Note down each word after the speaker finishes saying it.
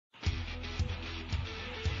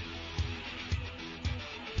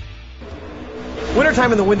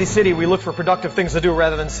Wintertime in the Windy City, we look for productive things to do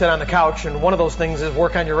rather than sit on the couch, and one of those things is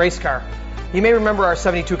work on your race car. You may remember our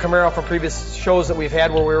 72 Camaro from previous shows that we've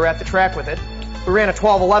had where we were at the track with it. We ran a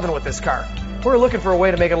 1211 with this car. We were looking for a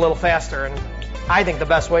way to make it a little faster, and I think the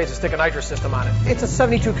best way is to stick a nitrous system on it. It's a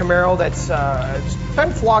 72 Camaro that's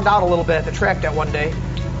been flogged out a little bit at the track that one day.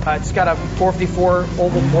 It's got a 454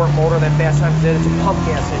 oval port motor that Fast Times did. It's a pump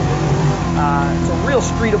gas engine. It's a real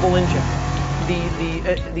streetable engine.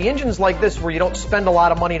 The engines like this, where you don't spend a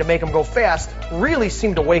lot of money to make them go fast, really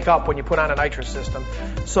seem to wake up when you put on a nitrous system.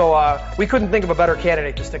 So we couldn't think of a better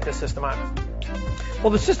candidate to stick this system on. Well,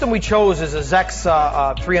 the system we chose is a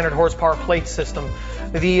ZEX 300 horsepower plate system.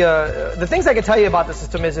 The things I can tell you about the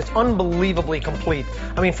system is it's unbelievably complete.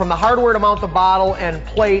 I mean, from the hardware to mount the bottle and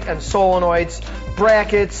plate and solenoids,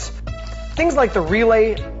 brackets, things like the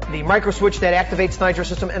relay, the micro switch that activates the nitrous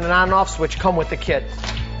system, and an on and off switch come with the kit.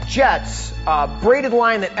 Jets, braided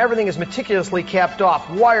line that everything is meticulously capped off,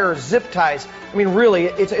 wires, zip ties. I mean, really,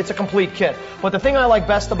 it's a complete kit. But the thing I like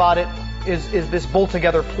best about it is this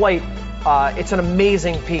bolt-together plate. It's an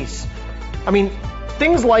amazing piece. I mean,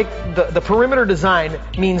 things like the perimeter design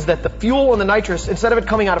means that the fuel and the nitrous, instead of it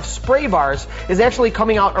coming out of spray bars, is actually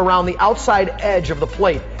coming out around the outside edge of the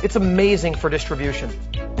plate. It's amazing for distribution.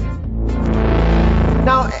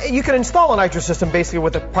 Now, you can install a nitrous system basically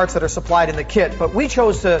with the parts that are supplied in the kit, but we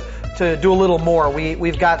chose to do a little more.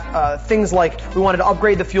 We've got things like we wanted to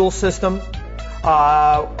upgrade the fuel system.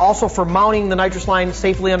 Also, for mounting the nitrous line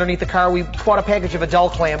safely underneath the car, we bought a package of Adele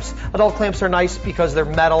clamps. Adele clamps are nice because they're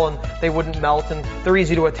metal and they wouldn't melt, and they're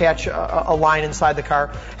easy to attach a line inside the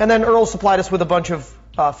car. And then Earl supplied us with a bunch of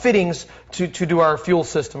fittings to do our fuel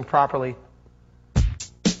system properly.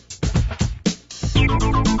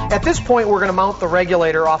 At this point, we're going to mount the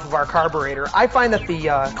regulator off of our carburetor. I find that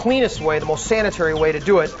the cleanest way, the most sanitary way to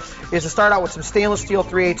do it, is to start out with some stainless steel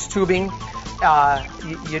 3/8 tubing.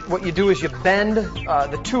 What you do is you bend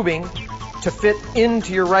the tubing to fit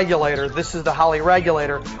into your regulator. This is the Holley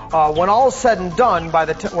regulator. When all is said and done,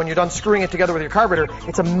 when you're done screwing it together with your carburetor,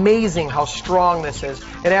 it's amazing how strong this is.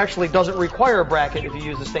 It actually doesn't require a bracket if you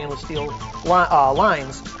use the stainless steel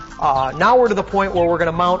lines. Now we're to the point where we're going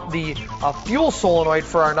to mount the fuel solenoid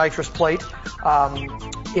for our nitrous plate.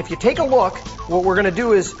 If you take a look, what we're going to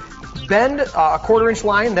do is bend a 1/4 inch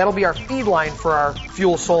line. That'll be our feed line for our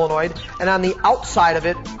fuel solenoid. And on the outside of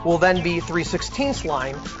it will then be 3/16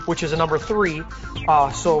 line, which is a number 3.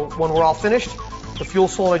 So when we're all finished, the fuel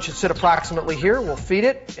solenoid should sit approximately here. We'll feed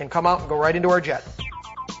it and come out and go right into our jet.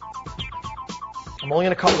 I'm only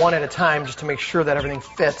going to cut one at a time just to make sure that everything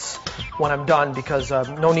fits when I'm done, because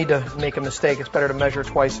no need to make a mistake. It's better to measure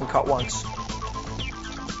twice and cut once.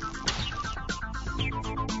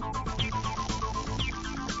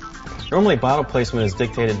 Normally, bottle placement is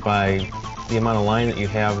dictated by the amount of line that you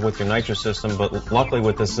have with your nitrous system, but luckily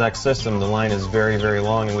with this ZEX system, the line is very, very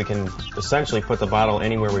long, and we can essentially put the bottle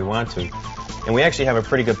anywhere we want to. And we actually have a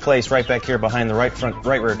pretty good place right back here behind the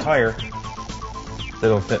right rear tire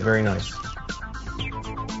that'll fit very nice.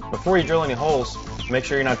 Before you drill any holes, make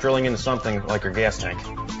sure you're not drilling into something like your gas tank.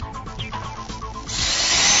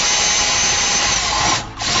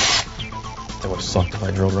 That would have sucked if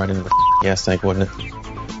I drilled right into the gas tank, wouldn't it?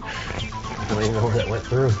 I don't even know where that went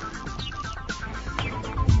through.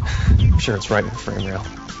 I'm sure it's right in the frame rail.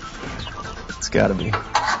 It's got to be.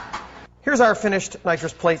 Here's our finished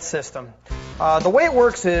nitrous plate system. The way it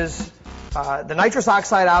works is the nitrous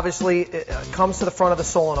oxide obviously comes to the front of the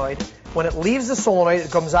solenoid. When it leaves the solenoid,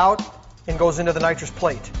 it comes out and goes into the nitrous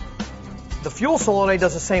plate. The fuel solenoid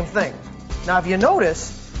does the same thing. Now, if you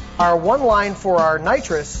notice, our one line for our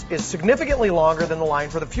nitrous is significantly longer than the line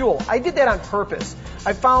for the fuel. I did that on purpose.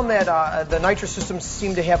 I found that the nitrous systems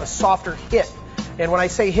seem to have a softer hit. And when I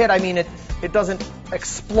say hit, I mean it doesn't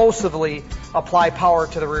explosively apply power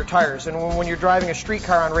to the rear tires. And when you're driving a street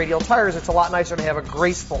car on radial tires, it's a lot nicer to have a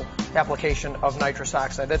graceful application of nitrous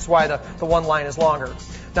oxide. That's why the one line is longer.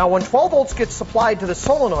 Now, when 12 volts gets supplied to the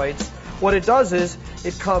solenoids, what it does is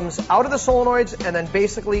it comes out of the solenoids and then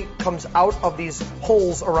basically comes out of these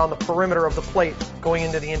holes around the perimeter of the plate going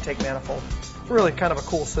into the intake manifold. It's really kind of a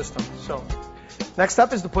cool system. So, next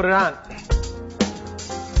step is to put it on.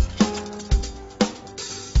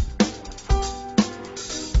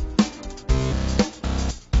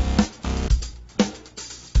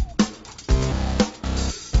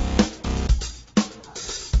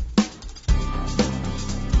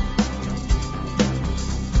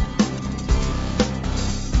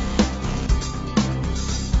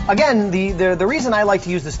 Again, the reason I like to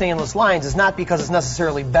use the stainless lines is not because it's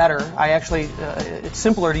necessarily better. It's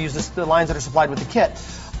simpler to use the lines that are supplied with the kit.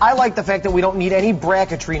 I like the fact that we don't need any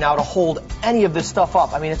bracketry now to hold any of this stuff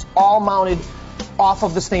up. I mean, it's all mounted off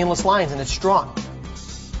of the stainless lines, and it's strong.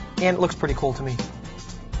 And it looks pretty cool to me.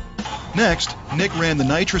 Next, Nick ran the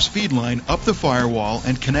nitrous feed line up the firewall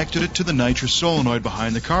and connected it to the nitrous solenoid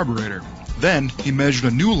behind the carburetor. Then, he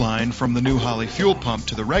measured a new line from the new Holley fuel pump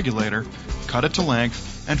to the regulator, cut it to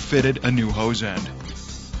length, and fitted a new hose end.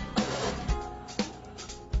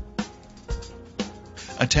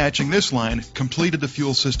 Attaching this line completed the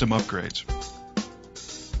fuel system upgrades.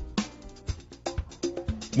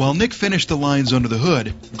 While Nick finished the lines under the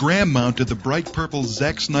hood, Graham mounted the bright purple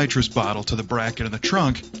ZEX nitrous bottle to the bracket in the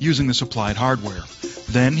trunk using the supplied hardware.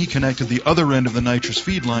 Then he connected the other end of the nitrous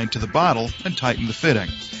feed line to the bottle and tightened the fitting.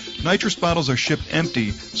 Nitrous bottles are shipped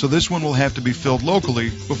empty, so this one will have to be filled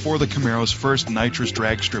locally before the Camaro's first nitrous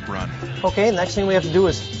drag strip run. Okay, next thing we have to do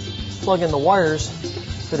is plug in the wires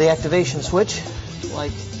for the activation switch,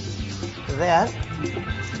 like that.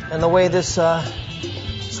 And the way this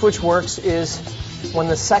switch works is when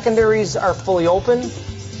the secondaries are fully open,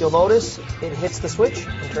 you'll notice it hits the switch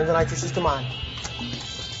and turns the nitrous system on.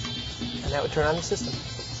 And that would turn on the system.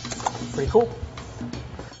 Pretty cool.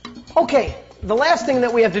 Okay, the last thing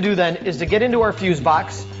that we have to do then is to get into our fuse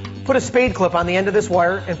box, put a spade clip on the end of this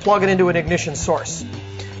wire, and plug it into an ignition source.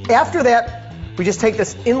 After that, we just take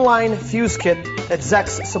this inline fuse kit that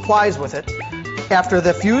ZEX supplies with it. After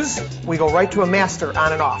the fuse, we go right to a master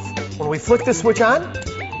on and off. When we flick this switch on,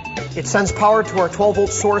 it sends power to our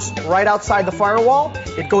 12-volt source right outside the firewall.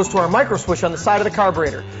 It goes to our micro switch on the side of the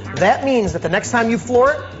carburetor. That means that the next time you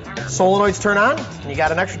floor it, solenoids turn on, and you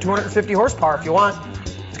got an extra 250 horsepower if you want.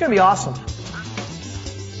 It's going to be awesome.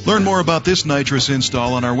 Learn more about this nitrous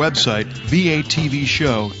install on our website,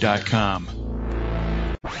 V8TVshow.com.